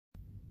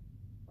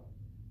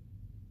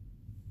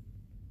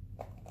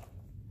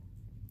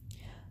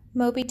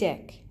Moby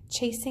Dick,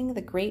 Chasing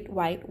the Great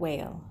White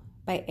Whale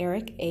by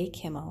Eric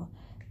Kimmel,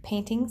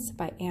 paintings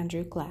by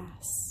Andrew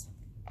Glass.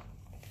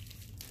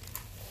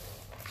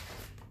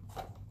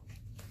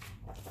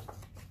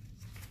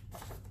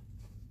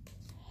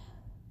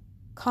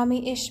 Call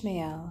me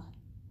Ishmael.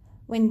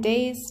 When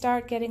days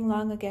start getting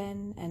long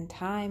again and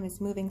time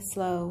is moving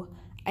slow,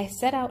 I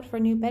set out for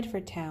New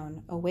Bedford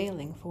town, a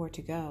whaling for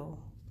to go.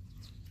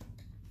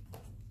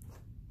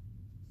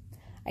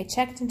 I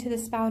checked into the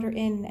Spouter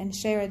Inn and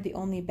shared the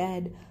only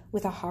bed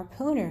with a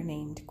harpooner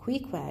named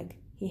Queequeg.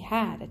 He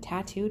had a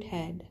tattooed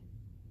head.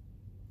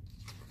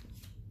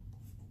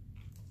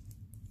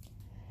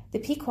 The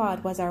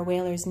Pequod was our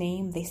whaler's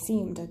name. They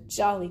seemed a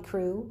jolly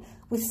crew,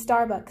 with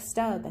Starbuck,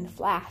 Stubb, and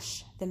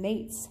Flash, the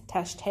mates,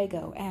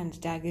 Tashtego and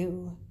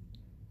Daggoo.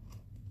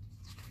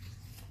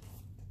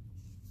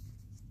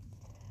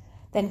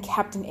 Then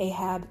Captain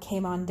Ahab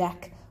came on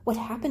deck. What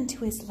happened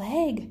to his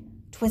leg?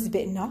 'Twas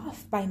bitten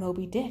off by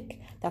Moby Dick.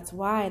 That's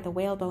why the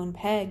whalebone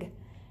peg.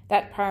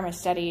 That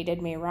Parma-study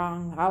did me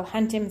wrong. I'll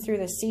hunt him through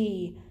the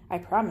sea. I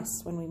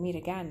promise when we meet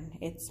again,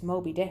 it's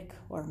Moby Dick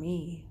or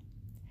me.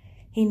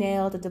 He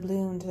nailed a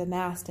doubloon to the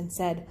mast and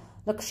said,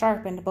 Look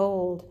sharp and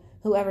bold.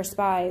 Whoever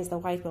spies the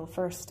white whale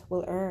first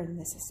will earn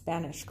this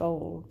Spanish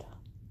gold.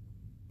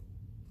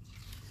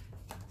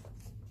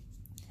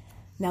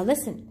 Now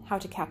listen how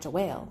to catch a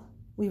whale.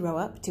 We row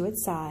up to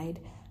its side,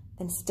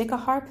 then stick a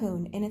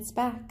harpoon in its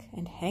back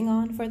and hang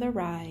on for the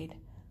ride.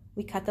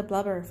 We cut the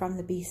blubber from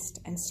the beast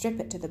and strip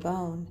it to the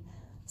bone,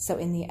 so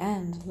in the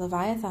end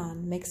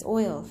Leviathan makes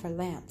oil for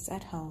lamps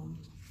at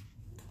home.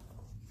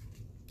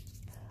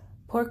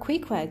 Poor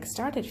Queequeg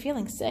started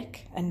feeling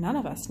sick, and none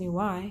of us knew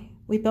why.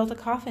 We built a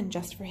coffin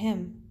just for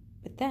him,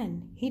 but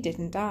then he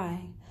didn't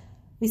die.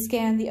 We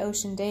scanned the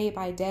ocean day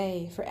by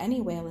day for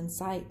any whale in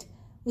sight.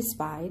 We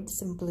spied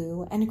some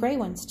blue and gray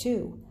ones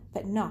too,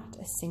 but not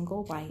a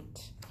single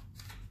white.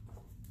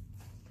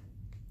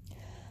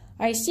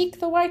 I seek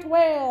the white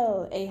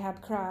whale,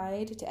 Ahab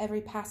cried to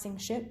every passing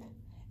ship.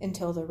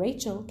 Until the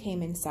Rachel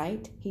came in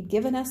sight, he'd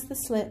given us the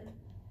slip.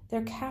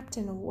 Their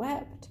captain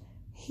wept.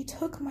 He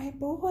took my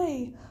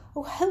boy.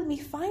 Oh, help me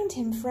find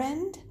him,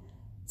 friend,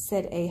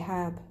 said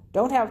Ahab.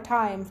 Don't have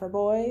time for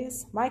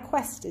boys. My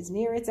quest is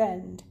near its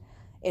end.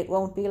 It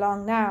won't be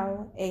long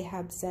now,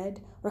 Ahab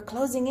said. We're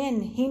closing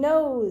in, he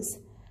knows.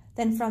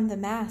 Then from the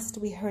mast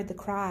we heard the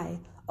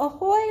cry,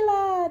 Ahoy,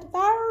 lad,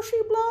 there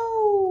she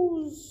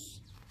blows.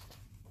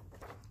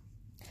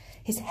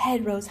 His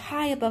head rose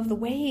high above the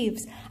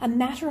waves, a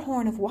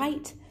Matterhorn of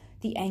white.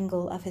 The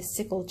angle of his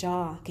sickle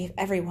jaw gave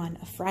everyone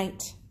a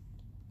fright.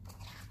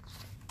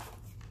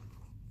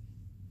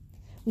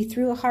 We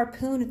threw a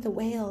harpoon at the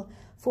whale.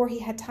 Before he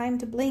had time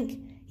to blink,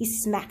 he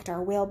smacked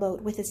our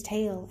whaleboat with his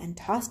tail and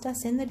tossed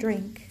us in the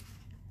drink.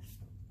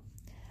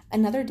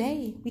 Another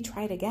day we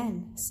tried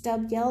again.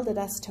 Stubb yelled at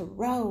us to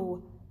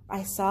row.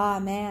 I saw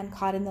a man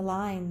caught in the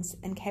lines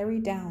and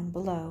carried down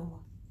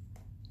below.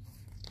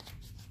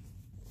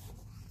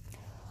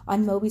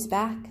 On Moby's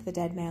back the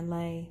dead man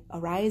lay,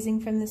 arising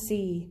from the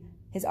sea.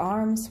 His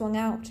arms swung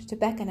out to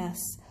beckon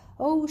us.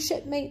 Oh,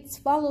 shipmates,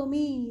 follow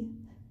me.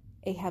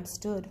 Ahab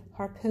stood,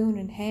 harpoon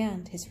in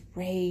hand. His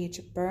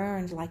rage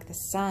burned like the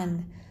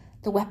sun.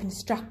 The weapon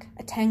struck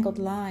a tangled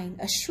line,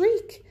 a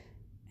shriek,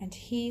 and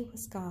he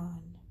was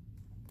gone.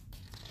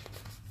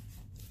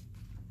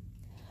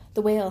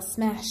 The whale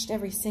smashed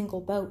every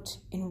single boat.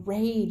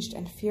 Enraged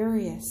and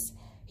furious,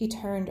 he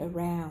turned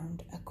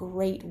around, a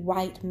great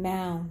white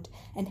mound,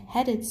 and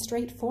headed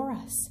straight for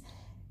us.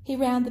 He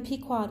round the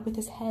Pequod with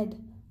his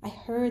head. I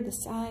heard the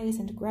sighs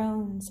and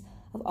groans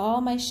of all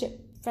my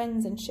ship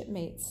friends and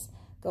shipmates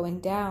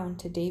going down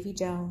to Davy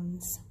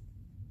Jones.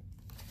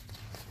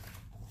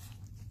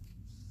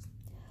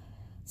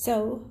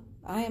 So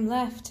I am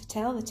left to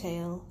tell the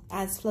tale,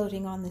 as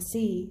floating on the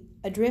sea,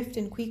 adrift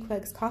in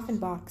Queequeg's coffin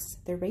box,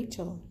 the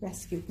Rachel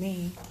rescued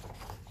me.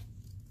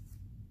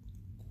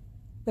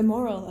 The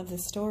moral of the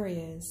story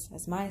is,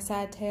 as my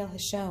sad tale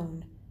has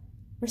shown,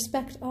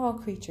 respect all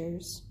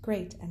creatures,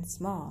 great and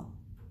small,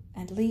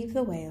 and leave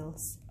the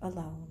whales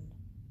alone.